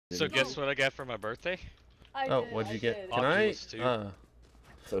So guess what I got for my birthday? What'd you get? Can Oculus I? 2.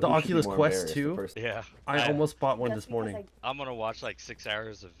 So The Oculus Quest 2? Yeah. I almost bought one this morning. I'm gonna watch like 6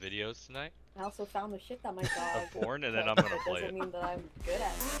 hours of videos tonight. I also found the shit that my dog Of porn, and then I'm gonna play doesn't it. mean that I'm good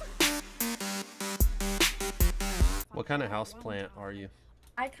at it. What kind of house plant are you?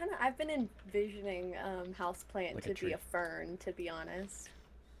 I've been envisioning houseplant Like to a tree. be a fern, to be honest.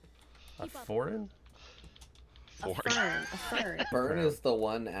 A foreign? A fern. Fern is the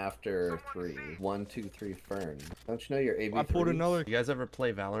one after 3. 1, 2, 3, Fern. Don't you know your AB? I pulled another. You guys ever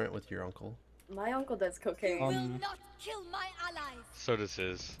play Valorant with your uncle? My uncle does cocaine. You will not kill my allies. So does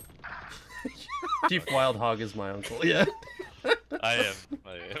his. Chief Wild Hog is my uncle. Yeah. I am.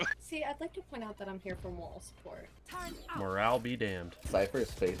 See, I'd like to point out that I'm here for moral support. Morale be damned. Cypher's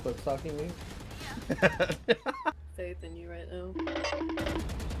Facebook stalking me? Faith in you right now.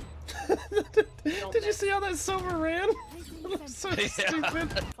 Did you see how that silver ran? So stupid. Come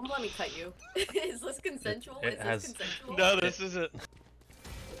let me cut you. Is this consensual? It has... consensual? No, this isn't.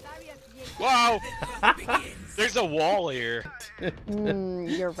 Wow! There's a wall here.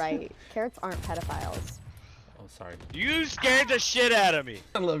 You're right. Carrots aren't pedophiles. Oh, sorry. You scared the shit out of me.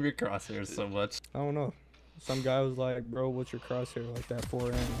 I love your crosshairs so much. I don't know. Some guy was like, bro, what's your crosshair like that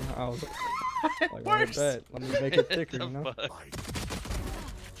for? And I was like, I bet. Let me make it thicker, you know?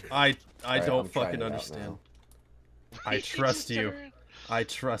 I Alright, don't I'm fucking trying it out understand. I trust you. I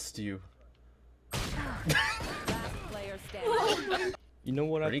trust you. You know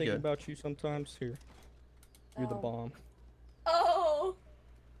what Pretty I think good. about you sometimes? Here. You're the bomb. Oh!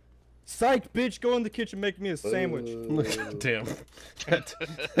 Psych, bitch! Go in the kitchen, make me a sandwich. Damn.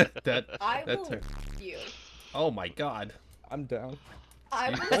 I will that you. Oh my god. I'm down. I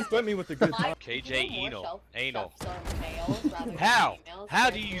will Don't threaten me with a good time. KJ anal. How? How? How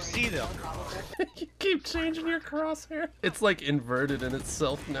do you see them? You keep changing your crosshair. It's like inverted in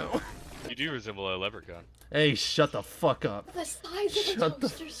itself now. You do resemble a leprechaun. Hey, shut the fuck up. The size of Shut a the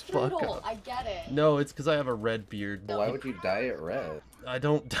toaster fuck strudel. up. I get it. No, it's because I have a red beard. Why would you dye it red? I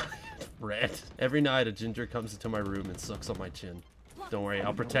don't dye it red. Every night a ginger comes into my room and sucks on my chin. Don't worry,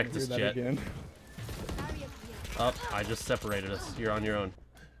 I'll protect this Hear that jet. again. Up, I just separated us. You're on your own.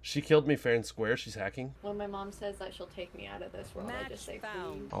 She killed me fair and square. She's hacking. When my mom says that she'll take me out of this world, I just say,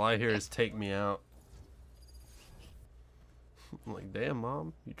 please. All I hear is take me out. I'm like, damn,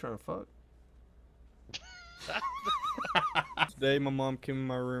 mom, you trying to fuck? Today, my mom came in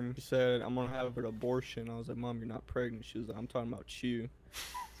my room. She said, I'm gonna have an abortion. I was like, Mom, you're not pregnant. She was like, I'm talking about you.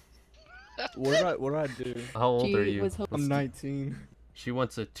 What did I do? How old are you? I'm 19. She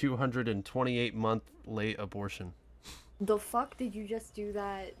wants a 228-month late abortion. The fuck did you just do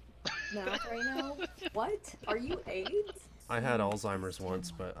that math right now? What? Are you AIDS? I had Alzheimer's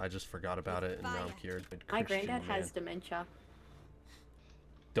once, but I just forgot about it, and now I'm cured. My Christian granddad man. has dementia.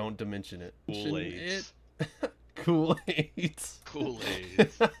 Don't dimension it. Kool-Aids. Kool-Aids.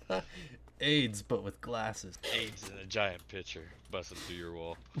 Kool-Aids. AIDS, but with glasses. AIDS in a giant pitcher busting through your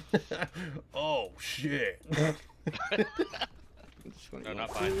wall. Oh, shit. No,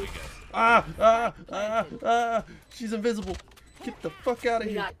 not behind you guys. She's invisible. Get the fuck out of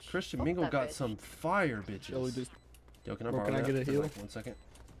We here. got Christian fuck Mingle that got bitch. some fire bitches. Just... Yo, can I Bro, borrow can I that get a for, heal? like, 1 second?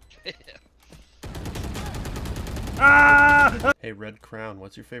 Ah! Hey, Red Crown,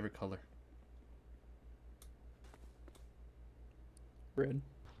 what's your favorite color? Red.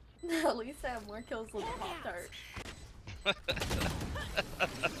 At least I have more kills with Pop-Tart.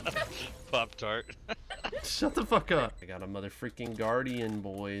 Pop-Tart. Shut the fuck up. I got a mother freaking guardian,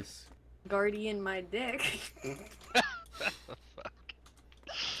 boys. Guardian my dick. That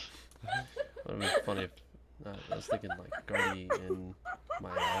would be funny if... I was thinking like guardian my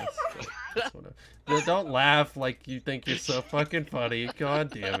ass. That's what don't laugh like you think you're so fucking funny.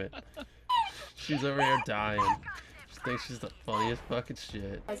 God damn it. She's over here dying. She thinks she's the funniest fucking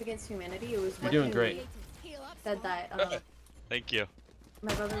shit. As Against Humanity, it was You're doing great. Said that, Thank you.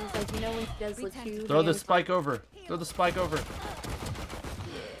 my brother was like, you know when he does the two Throw the hands spike over. Throw the spike over. Yeah.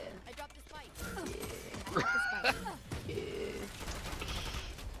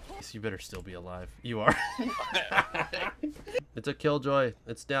 You better still be alive. You are. It's a killjoy.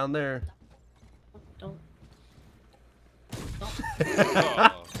 It's down there. Don't.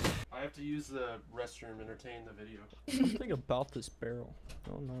 Oh. I have to use the restroom to entertain the video. Something about this barrel. I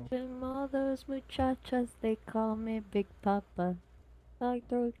don't know. And all those muchachas, they call me Big Papa. I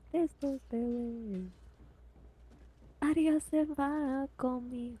throw estos bebés. Adios se va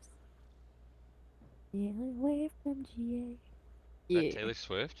conmigo. Yeah, away from GA. Yeah. Taylor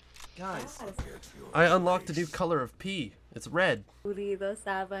Swift? Guys, I unlocked a new color of pee. It's red. Aburrido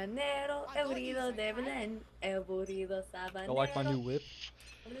sabanero, aburrido de Belén, aburrido sabanero. I like my new whip.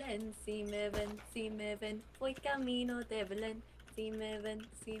 Belén, si me ven, voy camino de Belén. Si me ven,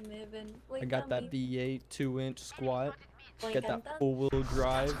 voy I got that camino. V8 2-inch squat. Voy Get that cantando. full-wheel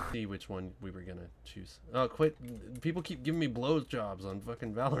drive. See which one we were gonna choose. Oh, quit. People keep giving me blow jobs on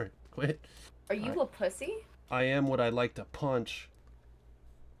fucking Valorant. Quit. Are you a pussy? I am what I like to punch.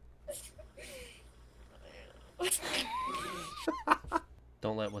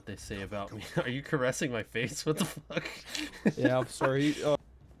 Don't let what they say about me. Are you caressing my face? What the fuck? Yeah, I'm sorry.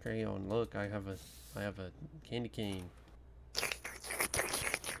 Crayon, look, I have a candy cane.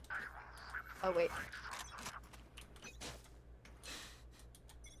 Oh wait.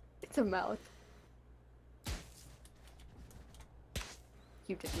 It's a mouth.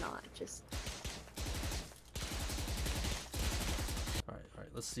 You did not just. Alright,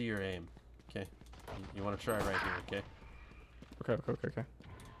 let's see your aim. Okay. You want to try right here, okay? Okay.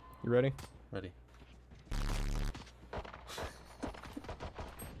 You ready? Ready.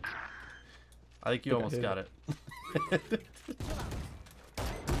 I think you almost got it.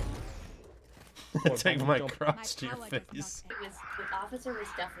 Take my cross to your face. The officer was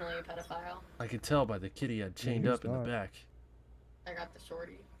definitely a pedophile. I could tell by the kitty I'd chained who's up in the not? back. I got the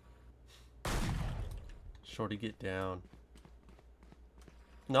shorty. Shorty, get down.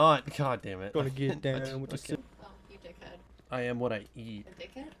 Not, god damn it. Gonna get down with the Okay. Oh, you dickhead. I am what I eat. A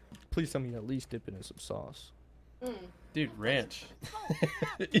dickhead? Please tell me you at least dip it in some sauce. Dude, ranch.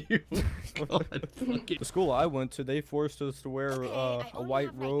 Ew. God, fucking- The school I went to, they forced us to wear a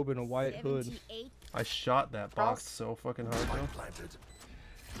white robe and a white hood. I shot that box so fucking hard though.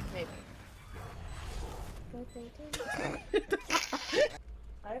 Maybe.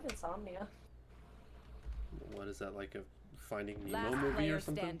 I have insomnia. What is that, like a Finding Nemo Last movie player or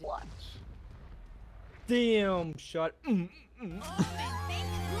something? standing. Watch. Damn shot. God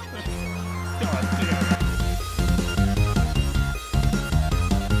damn.